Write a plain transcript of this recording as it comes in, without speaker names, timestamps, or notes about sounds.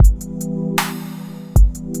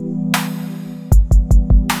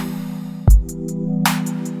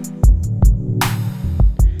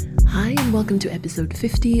welcome to episode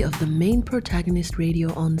 50 of the main Protagonist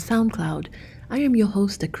Radio on SoundCloud. I am your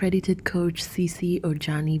host, accredited coach Cece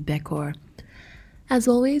Ojani Bekor. As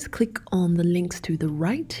always, click on the links to the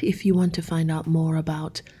right if you want to find out more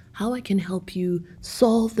about how I can help you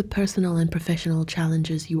solve the personal and professional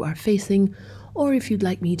challenges you are facing, or if you'd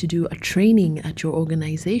like me to do a training at your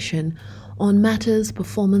organization on matters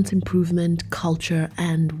performance improvement, culture,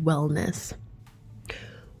 and wellness.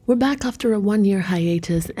 We're back after a 1-year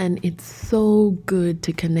hiatus, and it's so good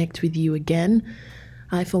to connect with you again.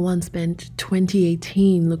 I, for one, spent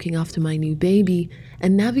 2018 looking after my new baby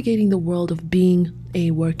and navigating the world of being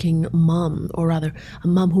a working mom, or rather, a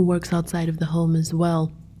mom who works outside of the home as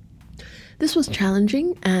well. This was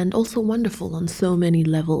challenging and also wonderful on so many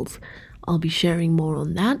levels. I'll be sharing more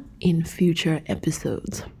on that in future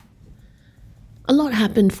episodes. A lot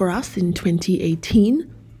happened for us in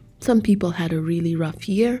 2018. Some people had a really rough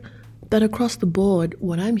year, but across the board,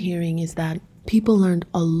 what I'm hearing is that people learned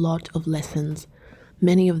a lot of lessons,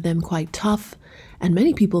 many of them quite tough, and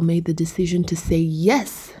many people made the decision to say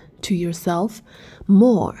yes to yourself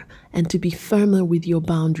more and to be firmer with your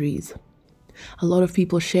boundaries. A lot of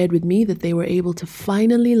people shared with me that they were able to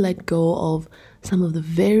finally let go of some of the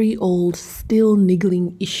very old, still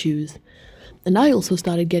niggling issues. And I also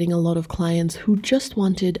started getting a lot of clients who just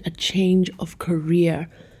wanted a change of career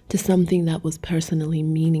to something that was personally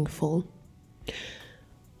meaningful.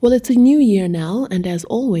 Well, it's a new year now, and as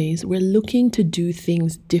always, we're looking to do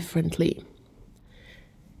things differently.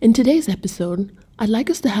 In today's episode, I'd like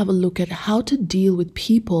us to have a look at how to deal with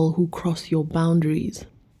people who cross your boundaries.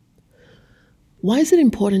 Why is it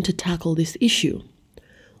important to tackle this issue?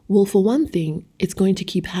 Well, for one thing, it's going to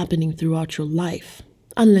keep happening throughout your life,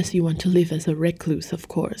 unless you want to live as a recluse, of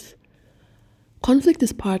course. Conflict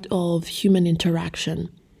is part of human interaction.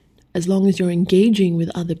 As long as you're engaging with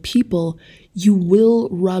other people, you will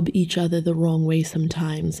rub each other the wrong way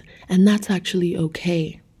sometimes, and that's actually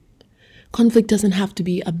okay. Conflict doesn't have to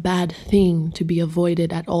be a bad thing to be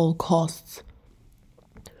avoided at all costs.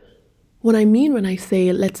 What I mean when I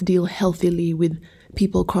say let's deal healthily with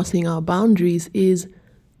people crossing our boundaries is,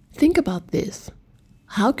 think about this.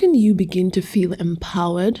 How can you begin to feel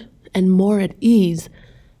empowered and more at ease,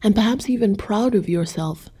 and perhaps even proud of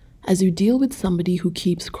yourself as you deal with somebody who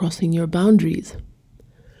keeps crossing your boundaries?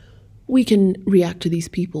 We can react to these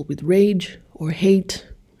people with rage or hate.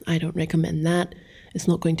 I don't recommend that. It's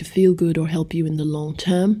not going to feel good or help you in the long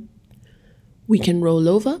term. We can roll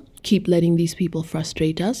over, keep letting these people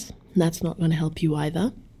frustrate us. That's not going to help you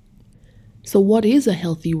either. So what is a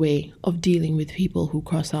healthy way of dealing with people who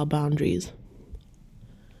cross our boundaries?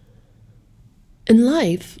 In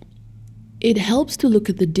life, it helps to look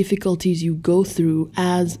at the difficulties you go through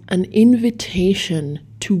as an invitation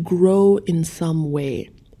to grow in some way,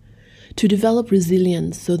 to develop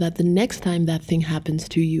resilience so that the next time that thing happens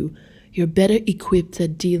to you, you're better equipped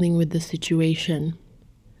at dealing with the situation.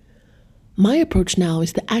 My approach now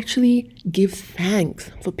is to actually give thanks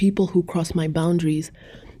for people who cross my boundaries,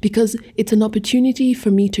 because it's an opportunity for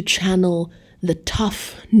me to channel the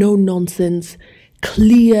tough, no-nonsense,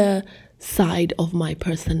 clear side of my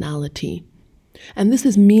personality. And this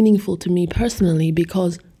is meaningful to me personally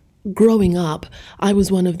because growing up, I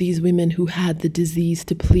was one of these women who had the disease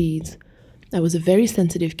to please. I was a very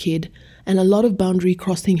sensitive kid, and a lot of boundary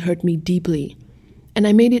crossing hurt me deeply. And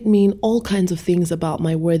I made it mean all kinds of things about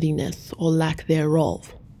my worthiness or lack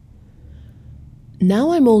thereof.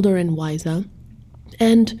 Now I'm older and wiser,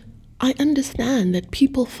 and I understand that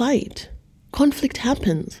people fight. Conflict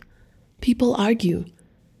happens. People argue.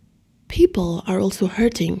 People are also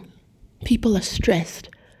hurting. People are stressed.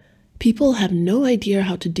 People have no idea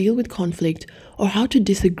how to deal with conflict or how to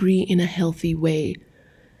disagree in a healthy way.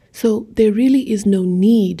 So there really is no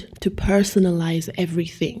need to personalize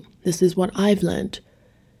everything. This is what I've learned.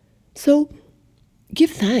 So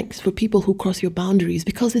give thanks for people who cross your boundaries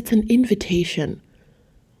because it's an invitation.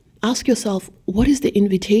 Ask yourself, what is the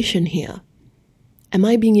invitation here? Am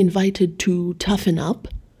I being invited to toughen up?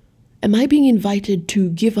 Am I being invited to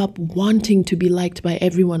give up wanting to be liked by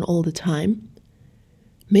everyone all the time?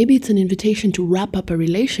 Maybe it's an invitation to wrap up a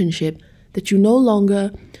relationship that you no longer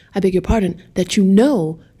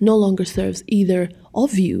serves either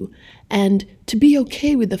of you, and to be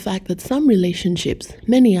okay with the fact that some relationships,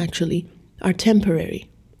 many actually, are temporary.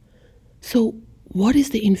 So what is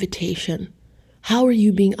the invitation? How are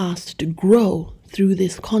you being asked to grow through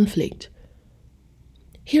this conflict?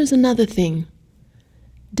 Here's another thing.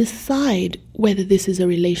 Decide whether this is a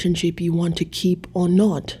relationship you want to keep or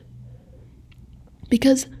not.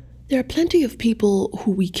 Because there are plenty of people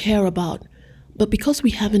who we care about, but because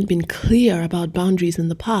we haven't been clear about boundaries in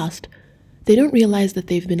the past, They don't realize that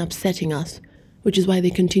they've been upsetting us, which is why they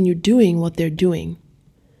continue doing what they're doing.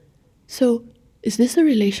 So, is this a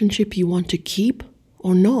relationship you want to keep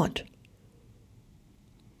or not?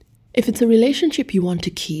 If it's a relationship you want to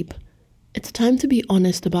keep, it's time to be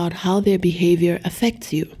honest about how their behavior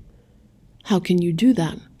affects you. How can you do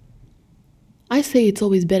that? I say it's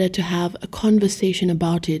always better to have a conversation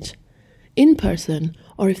about it in person,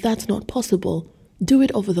 or if that's not possible, do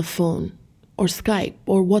it over the phone, or Skype,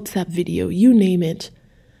 or WhatsApp video, you name it.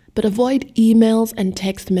 But avoid emails and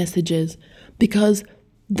text messages because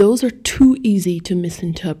those are too easy to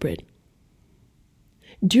misinterpret.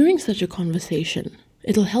 During such a conversation,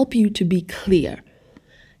 it'll help you to be clear.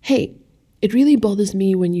 Hey, it really bothers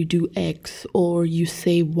me when you do X or you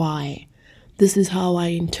say Y. This is how I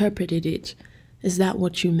interpreted it. Is that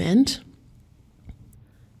what you meant?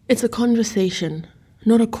 It's a conversation,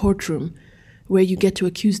 not a courtroom, where you get to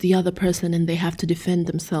accuse the other person and they have to defend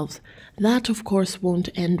themselves. That, of course, won't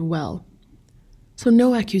end well. So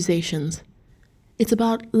no accusations. It's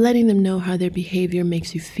about letting them know how their behavior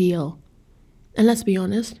makes you feel. And let's be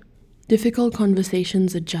honest, difficult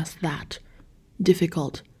conversations are just that,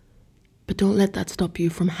 difficult. But don't let that stop you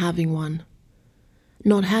from having one.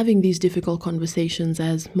 Not having these difficult conversations,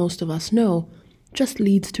 as most of us know, just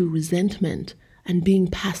leads to resentment and being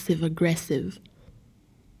passive-aggressive.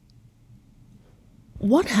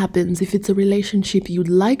 What happens if it's a relationship you'd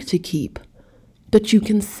like to keep, but you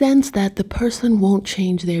can sense that the person won't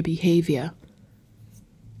change their behavior?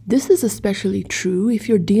 This is especially true if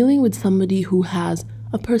you're dealing with somebody who has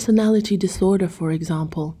a personality disorder, for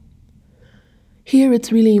example. Here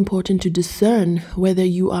it's really important to discern whether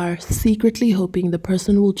you are secretly hoping the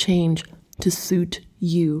person will change to suit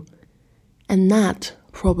you. And that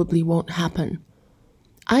probably won't happen.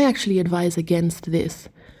 I actually advise against this,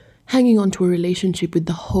 hanging on to a relationship with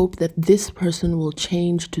the hope that this person will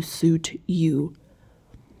change to suit you.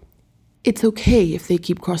 It's okay if they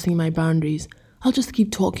keep crossing my boundaries. I'll just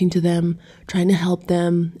keep talking to them, trying to help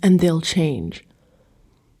them, and they'll change.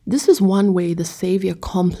 This is one way the savior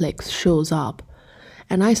complex shows up,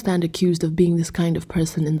 and I stand accused of being this kind of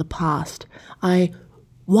person in the past. I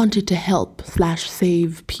wanted to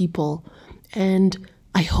help/save people, and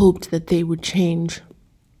I hoped that they would change.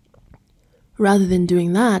 Rather than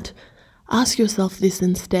doing that, ask yourself this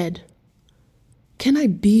instead. Can I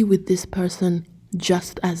be with this person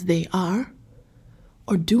just as they are?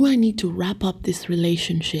 Or do I need to wrap up this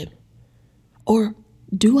relationship? Or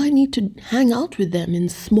do I need to hang out with them in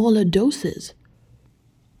smaller doses?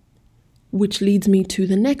 Which leads me to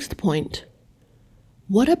the next point.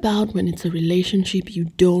 What about when it's a relationship you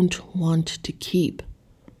don't want to keep?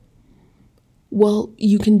 Well,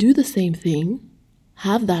 you can do the same thing,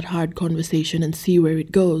 have that hard conversation and see where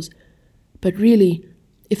it goes. But really,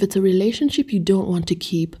 if it's a relationship you don't want to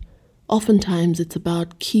keep, oftentimes it's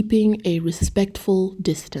about keeping a respectful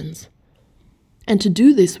distance. And to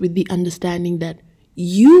do this with the understanding that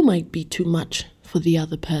you might be too much for the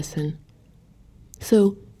other person.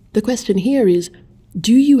 So the question here is,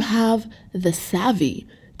 do you have the savvy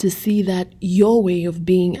to see that your way of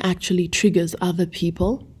being actually triggers other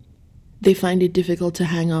people? They find it difficult to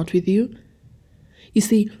hang out with you. You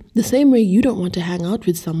see, the same way you don't want to hang out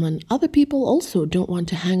with someone, other people also don't want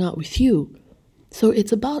to hang out with you. So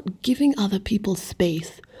it's about giving other people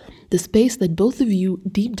space, the space that both of you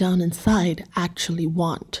deep down inside actually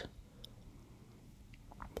want.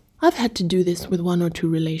 I've had to do this with 1 or 2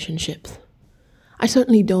 relationships. I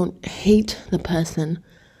certainly don't hate the person,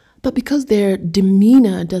 but because their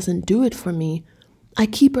demeanor doesn't do it for me, I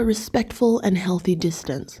keep a respectful and healthy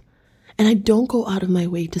distance, and I don't go out of my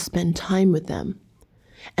way to spend time with them.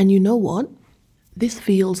 And you know what? This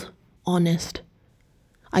feels honest.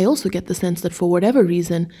 I also get the sense that for whatever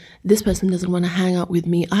reason, this person doesn't want to hang out with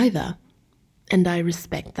me either, and I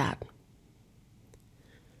respect that.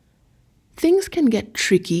 Things can get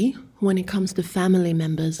tricky when it comes to family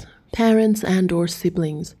members, parents and/or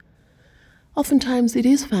siblings. Oftentimes, it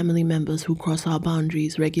is family members who cross our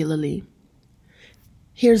boundaries regularly.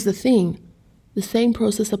 Here's the thing, the same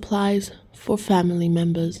process applies for family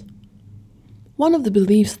members. One of the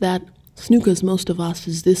beliefs that snookers most of us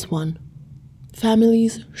is this one: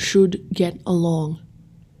 families should get along.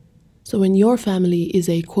 So when your family is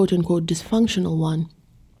a quote-unquote dysfunctional one,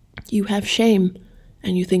 you have shame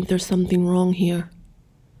and you think there's something wrong here.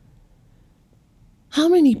 How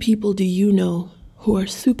many people do you know who are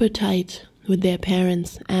super tight with their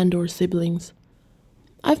parents and/or siblings?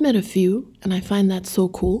 I've met a few, and I find that so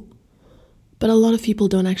cool, but a lot of people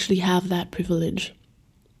don't actually have that privilege.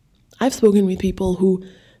 I've spoken with people who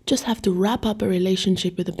just have to wrap up a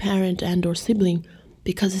relationship with a parent and/or sibling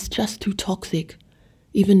because it's just too toxic.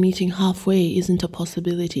 Even meeting halfway isn't a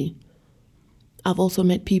possibility. I've also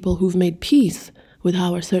met people who've made peace with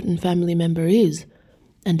how a certain family member is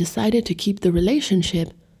and decided to keep the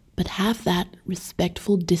relationship but have that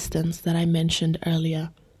respectful distance that I mentioned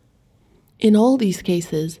earlier. In all these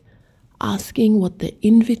cases, asking what the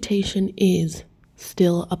invitation is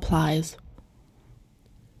still applies.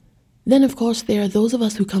 Then, of course, there are those of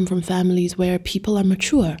us who come from families where people are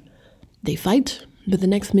mature. They fight, but the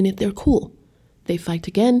next minute they're cool. They fight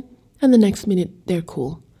again, and the next minute they're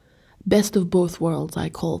cool. Best of both worlds, I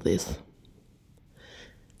call this.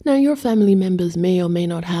 Now, your family members may or may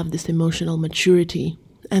not have this emotional maturity,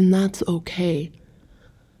 and that's okay.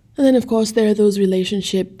 And then, of course, there are those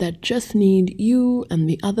relationships that just need you and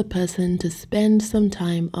the other person to spend some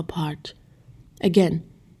time apart. Again,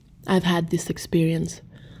 I've had this experience.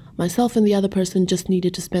 Myself and the other person just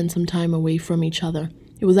needed to spend some time away from each other.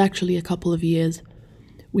 It was actually a couple of years.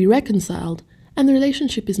 We reconciled, and the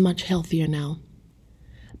relationship is much healthier now.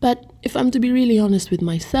 But if I'm to be really honest with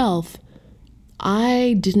myself,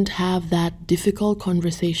 I didn't have that difficult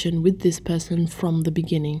conversation with this person from the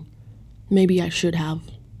beginning. Maybe I should have.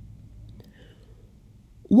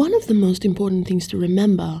 One of the most important things to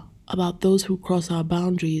remember about those who cross our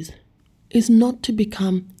boundaries is not to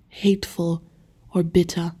become hateful or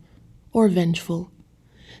bitter or vengeful.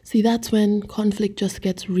 See, that's when conflict just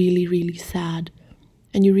gets really, really sad,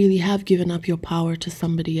 and you really have given up your power to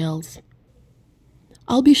somebody else.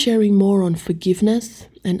 I'll be sharing more on forgiveness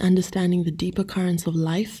and understanding the deeper currents of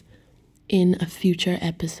life in a future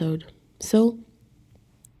episode. So,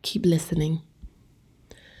 keep listening.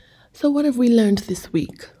 So what have we learned this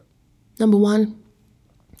week? Number 1,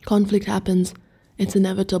 conflict happens. It's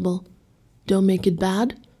inevitable. Don't make it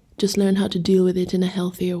bad. Just learn how to deal with it in a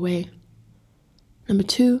healthier way. Number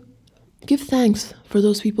 2, give thanks for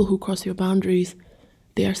those people who cross your boundaries.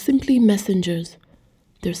 They are simply messengers.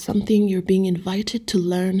 There's something you're being invited to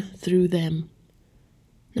learn through them.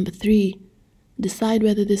 Number 3, decide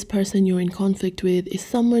whether this person you're in conflict with is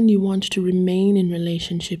someone you want to remain in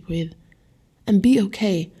relationship with. And be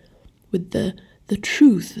okay with the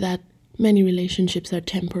truth that many relationships are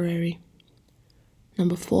temporary.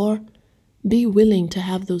 Number 4, be willing to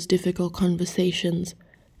have those difficult conversations,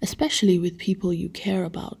 especially with people you care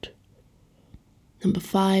about. Number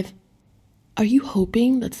 5, are you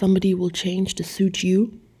hoping that somebody will change to suit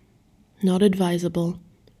you? Not advisable.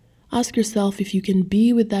 Ask yourself if you can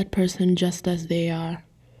be with that person just as they are.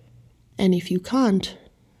 And if you can't,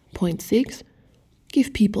 point 6,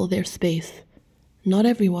 give people their space. Not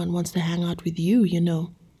everyone wants to hang out with you,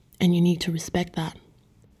 and you need to respect that.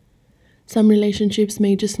 Some relationships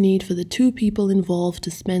may just need for the 2 people involved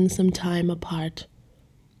to spend some time apart.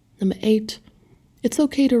 Number 8, it's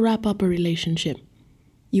okay to wrap up a relationship.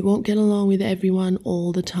 You won't get along with everyone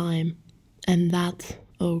all the time, and that's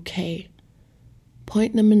okay.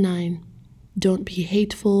 Point number 9, don't be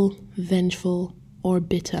hateful, vengeful, or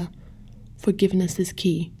bitter. Forgiveness is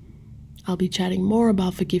key. I'll be chatting more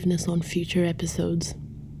about forgiveness on future episodes.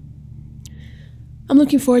 I'm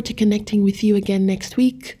looking forward to connecting with you again next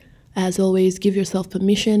week. As always, give yourself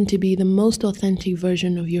permission to be the most authentic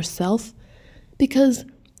version of yourself, because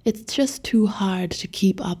it's just too hard to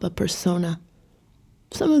keep up a persona.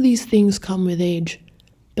 Some of these things come with age,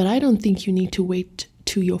 but I don't think you need to wait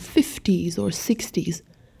to your 50s or 60s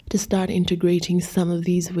to start integrating some of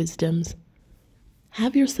these wisdoms.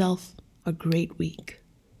 Have yourself a great week.